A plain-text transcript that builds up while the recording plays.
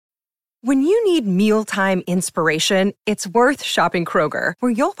When you need mealtime inspiration, it's worth shopping Kroger,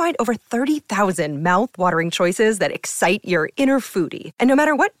 where you'll find over 30,000 mouth-watering choices that excite your inner foodie. And no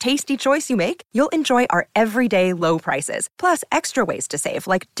matter what tasty choice you make, you'll enjoy our everyday low prices, plus extra ways to save,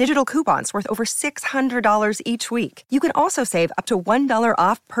 like digital coupons worth over $600 each week. You can also save up to $1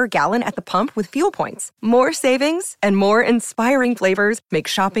 off per gallon at the pump with fuel points. More savings and more inspiring flavors make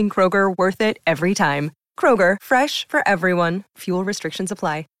shopping Kroger worth it every time. Kroger, fresh for everyone. Fuel restrictions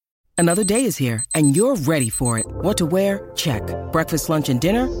apply. Another day is here, and you're ready for it. What to wear? Check. Breakfast, lunch, and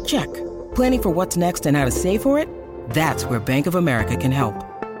dinner? Check. Planning for what's next and how to save for it? That's where Bank of America can help.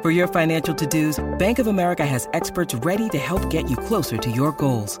 For your financial to-dos, Bank of America has experts ready to help get you closer to your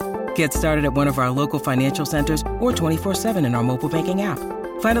goals. Get started at one of our local financial centers or 24/7 in our mobile banking app.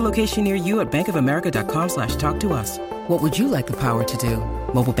 Find a location near you at bankofamerica.com/talktous. What would you like the power to do?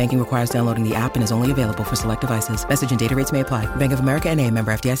 Mobile banking requires downloading the app and is only available for select devices. Message and data rates may apply. Bank of America N.A.,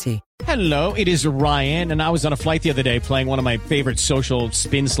 member FDIC. Hello, it is Ryan, and I was on a flight the other day playing one of my favorite social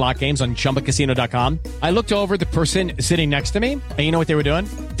spin slot games on ChumbaCasino.com. I looked over at the person sitting next to me, and you know what they were doing?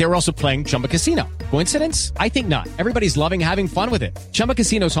 They were also playing Chumba Casino. Coincidence? I think not. Everybody's loving having fun with it. Chumba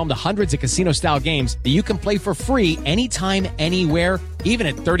Casino is home to hundreds of casino-style games that you can play for free anytime, anywhere, even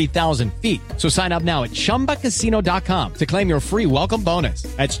at 30,000 feet. So sign up now at ChumbaCasino.com to claim your free welcome bonus.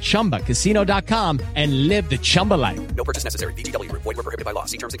 That's ChumbaCasino.com and live the Chumba life. No purchase necessary. VGW. Void where prohibited by law.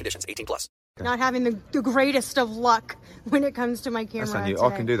 See terms and conditions. 18+. Not having the greatest of luck when it comes to my camera. That's on you. I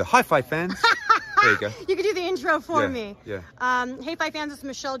can do the high five fans. There you go. You can do the intro for me. Yeah. Hey, Five fans, it's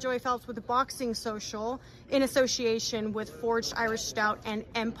Michelle Joy Phelps with the Boxing Social in association with Forged Irish Stout and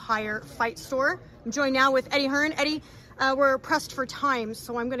Empire Fight Store. I'm joined now with Eddie Hearn. Eddie, we're pressed for time,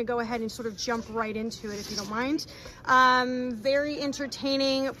 so I'm going to go ahead and sort of jump right into it, if you don't mind. Very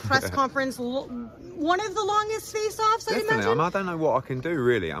entertaining press conference. One of the longest face-offs, I imagine. I don't know what I can do,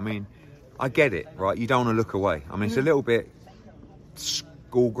 really. I mean, I get it, right? You don't want to look away. I mean, it's a little bit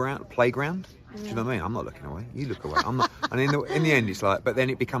playground. Do you know what I mean? I'm not looking away. You look away. I'm not. And in the end, it's like, but then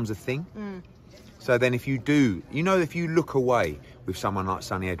it becomes a thing. So then if you do, if you look away with someone like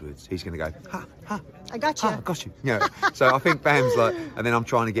Sonny Edwards, he's going to go, ha, ha. I got you. I got you. Yeah. So I think Bam's like, and then I'm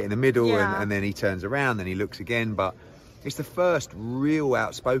trying to get in the middle, and then he turns around, then he looks again. But it's the first real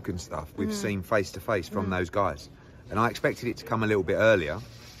outspoken stuff we've seen face to face from those guys. And I expected it to come a little bit earlier,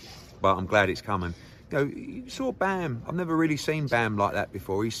 but I'm glad it's coming. You saw Bam. I've never really seen Bam like that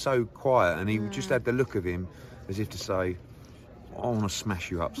before. He's so quiet, and he just had the look of him as if to say, I want to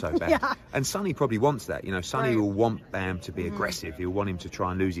smash you up so bad. Yeah. And Sonny probably wants that. Sonny will want Bam to be aggressive. He'll want him to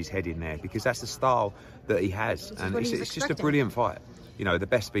try and lose his head in there because that's the style that he has. And it's just a brilliant fight. The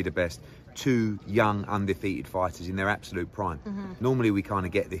best be the best. Two young, undefeated fighters in their absolute prime. Normally we kind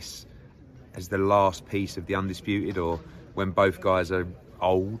of get this as the last piece of the undisputed, or when both guys are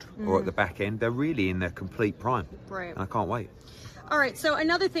old or at the back end. They're really in their complete prime. Right. And I can't wait. All right, so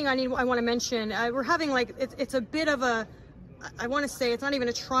another thing I want to mention, we're having it's a bit of a, I want to say it's not even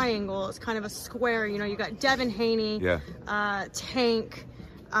a triangle, it's kind of a square. You got Devin Haney, Tank,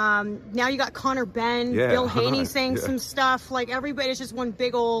 now you got Conor, Benn, Bill Haney saying some stuff. Like everybody, it's just one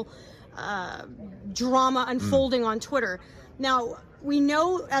big old drama unfolding on Twitter. Now, we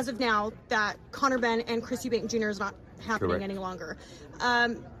know as of now that Conor, Benn and Chris Eubank Jr. is not happening any longer.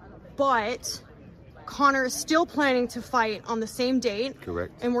 But Conor is still planning to fight on the same date.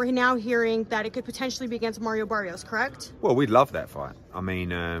 Correct. And we're now hearing that it could potentially be against Mario Barrios, correct? Well, we'd love that fight. I mean,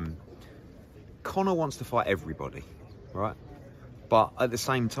 Conor wants to fight everybody, right? But at the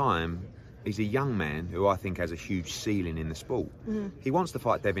same time, he's a young man who I think has a huge ceiling in the sport. He wants to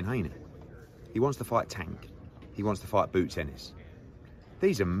fight Devin Haney. He wants to fight Tank. He wants to fight Boots Ennis.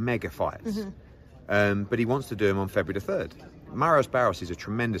 These are mega fights. But he wants to do them on February the 3rd. Mario Barrios is a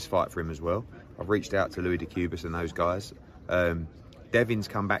tremendous fight for him as well. I've reached out to Louis de Cubas and those guys. Devin's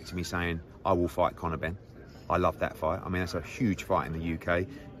come back to me saying, I will fight Conor Benn. I love that fight. I mean, that's a huge fight in the UK.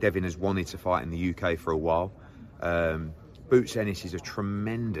 Devin has wanted to fight in the UK for a while. Boots Ennis is a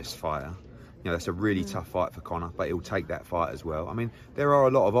tremendous fighter. That's a really tough fight for Conor, but he'll take that fight as well. I mean, there are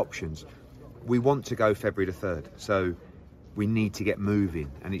a lot of options. We want to go February the 3rd, so we need to get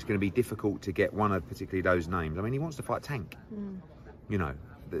moving, and it's going to be difficult to get one of particularly those names. I mean, he wants to fight Tank.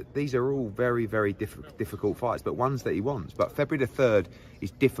 These are all very, very difficult fights, but ones that he wants. But February the 3rd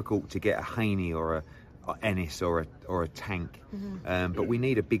is difficult to get a Haney or a Ennis or a Tank. But we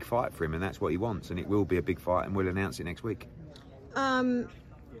need a big fight for him, and that's what he wants, and it will be a big fight, and we'll announce it next week.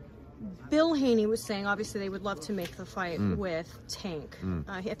 Bill Haney was saying, obviously, they would love to make the fight with Tank.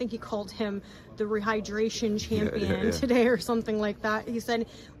 I think he called him the rehydration champion today or something like that. He said,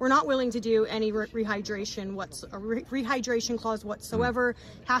 we're not willing to do any rehydration clause whatsoever.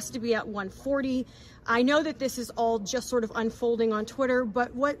 Has to be at 140. I know that this is all just sort of unfolding on Twitter,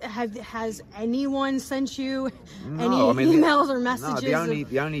 but has anyone sent you emails or messages? No,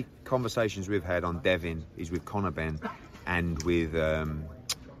 the only conversations we've had on Devin is with Conor, Benn, and with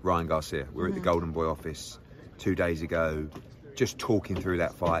Ryan Garcia. We're at the Golden Boy office 2 days ago, just talking through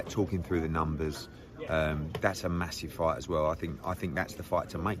that fight, talking through the numbers. That's a massive fight as well. I think that's the fight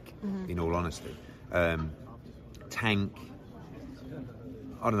to make, in all honesty. Tank,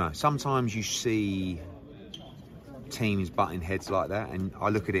 I don't know, sometimes you see teams butting heads like that, and I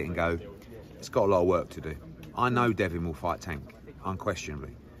look at it and go, it's got a lot of work to do. I know Devin will fight Tank,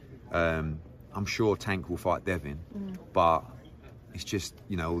 unquestionably. I'm sure Tank will fight Devin, but it's just,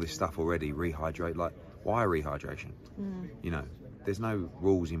 all this stuff already, rehydrate. Like, why rehydration? There's no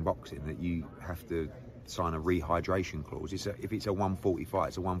rules in boxing that you have to sign a rehydration clause. If it's a 140 fight,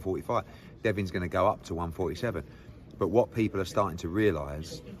 it's a 140 fight. Devin's going to go up to 147. But what people are starting to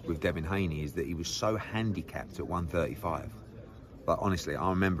realise with Devin Haney is that he was so handicapped at 135. Like, honestly, I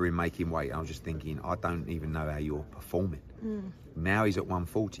remember him making weight. I was just thinking, I don't even know how you're performing. Now he's at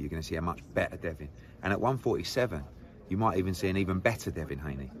 140. You're going to see a much better Devin. And at 147, you might even see an even better Devin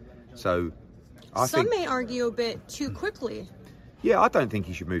Haney. So, Some may argue a bit too quickly. Yeah, I don't think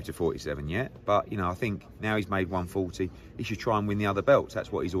he should move to 47 yet. But, I think now he's made 140, he should try and win the other belts.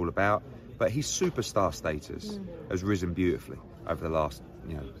 That's what he's all about. But his superstar status has risen beautifully over the last,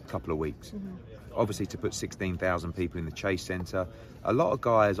 couple of weeks. Obviously, to put 16,000 people in the Chase Centre. A lot of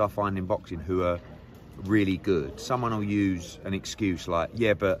guys I find in boxing who are really good, someone will use an excuse like,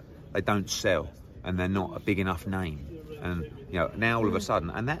 yeah, but they don't sell and they're not a big enough name. And, now all of a sudden,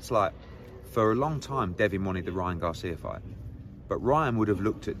 and that's like, for a long time, Devin wanted the Ryan Garcia fight. But Ryan would have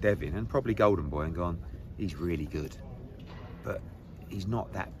looked at Devin and probably Golden Boy and gone, he's really good. But he's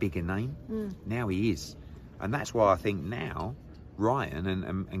not that big a name. Now he is. And that's why I think now Ryan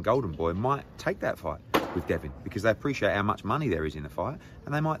and Golden Boy might take that fight with Devin, because they appreciate how much money there is in the fight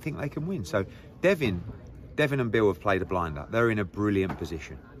and they might think they can win. So Devin and Bill have played a blinder. They're in a brilliant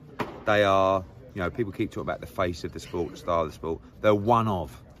position. They are, people keep talking about the face of the sport, the style of the sport. They're one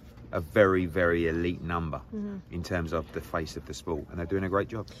of a very, very elite number in terms of the face of the sport, and they're doing a great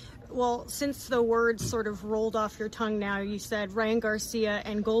job. Well, since the words sort of rolled off your tongue now, you said Ryan Garcia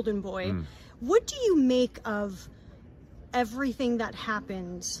and Golden Boy. What do you make of everything that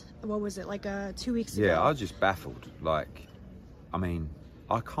happened? What was it, like 2 weeks ago? Yeah, I was just baffled. I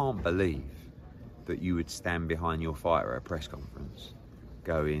can't believe that you would stand behind your fighter at a press conference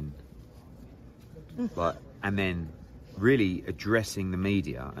going, and then really addressing the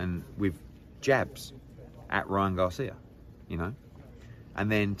media and with jabs at Ryan Garcia, and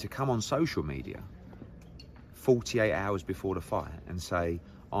then to come on social media 48 hours before the fight and say,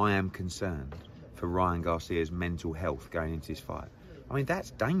 I am concerned for Ryan Garcia's mental health going into this fight.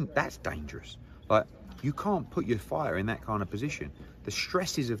 That's dangerous. Like, you can't put your fighter in that kind of position. The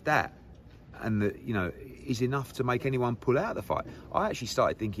stresses of that and is enough to make anyone pull out of the fight. I actually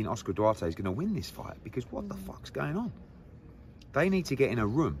started thinking Oscar Duarte is going to win this fight, because what the fuck's going on? They need to get in a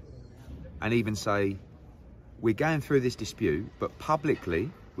room and even say, we're going through this dispute, but publicly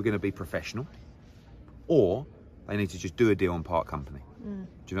we're going to be professional, or they need to just do a deal and part company. Do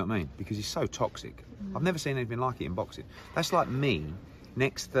you know what I mean? Because it's so toxic. I've never seen anything like it in boxing. That's like me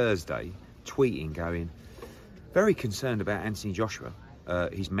next Thursday tweeting, going, very concerned about Anthony Joshua,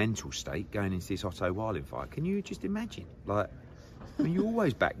 his mental state going into this Otto Wilding fight. Can you just imagine? You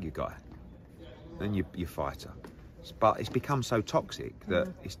always back your guy and your fighter. But it's become so toxic that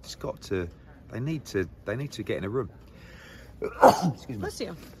it's just got to. They need to get in a room. Excuse me. Bless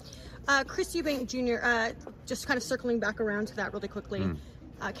you. Chris Eubank Jr. Just kind of circling back around to that really quickly.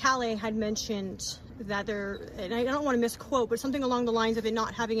 Calais had mentioned that and I don't want to misquote, but something along the lines of it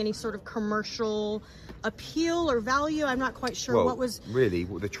not having any sort of commercial appeal or value. I'm not quite sure what was. Really,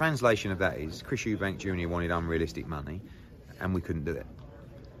 the translation of that is Chris Eubank Jr. wanted unrealistic money, and we couldn't do it.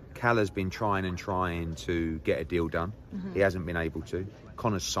 Cal has been trying to get a deal done. He hasn't been able to.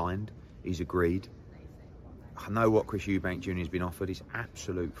 Conor's signed. He's agreed. I know what Chris Eubank Jr. has been offered is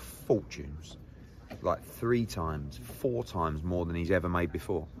absolute fortunes. Like 3 times, 4 times more than he's ever made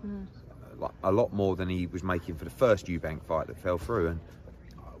before. Like a lot more than he was making for the first Eubank fight that fell through. And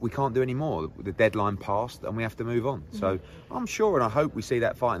we can't do any more. The deadline passed and we have to move on. So I'm sure and I hope we see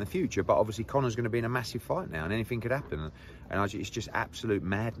that fight in the future, but obviously Conor's going to be in a massive fight now and anything could happen. And it's just absolute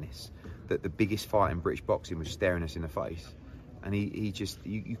madness that the biggest fight in British boxing was staring us in the face and he just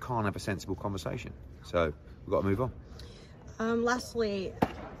you can't have a sensible conversation. So we've got to move on. Lastly,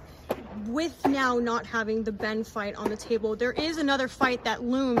 with now not having the Benn fight on the table, there is another fight that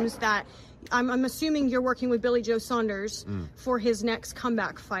looms that I'm assuming you're working with Billy Joe Saunders for his next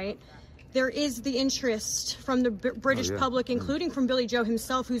comeback fight. There is the interest from the British public, including from Billy Joe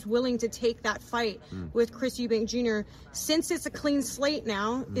himself, who's willing to take that fight with Chris Eubank Jr. Since it's a clean slate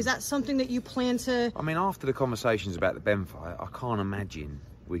now, is that something that you plan to... I mean, after the conversations about the Benn fight, I can't imagine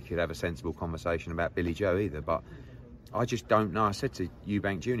we could have a sensible conversation about Billy Joe either, but I just don't know. I said to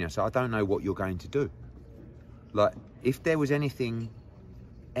Eubank Jr., so I don't know what you're going to do. Like, if there was anything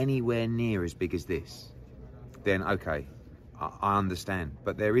anywhere near as big as this, then okay, I understand,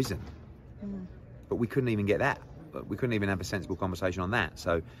 but there isn't. But we couldn't even get that. We couldn't even have a sensible conversation on that.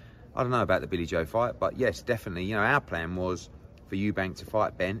 So I don't know about the Billy Joe fight, but yes, definitely, you know, our plan was for Eubank to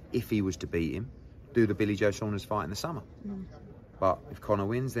fight Benn, if he was to beat him, do the Billy Joe Saunders fight in the summer. But if Conor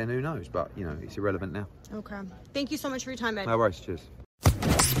wins, then who knows? But, you know, it's irrelevant now. Okay. Thank you so much for your time, Ed. No worries. Cheers.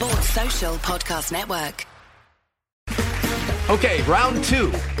 Sports Social Podcast Network. Okay, round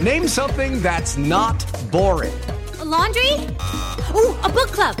 2. Name something that's not boring. A laundry? Ooh, a book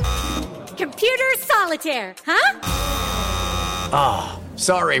club. Computer solitaire, huh? Ah,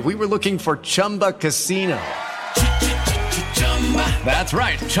 sorry, we were looking for Chumba Casino. That's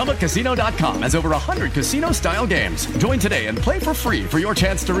right, ChumbaCasino.com has over 100 casino-style games. Join today and play for free for your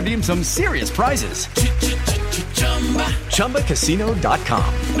chance to redeem some serious prizes.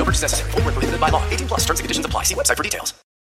 ChumbaCasino.com. No purchase necessary. Void where prohibited by law. 18+ terms and conditions apply. See website for details.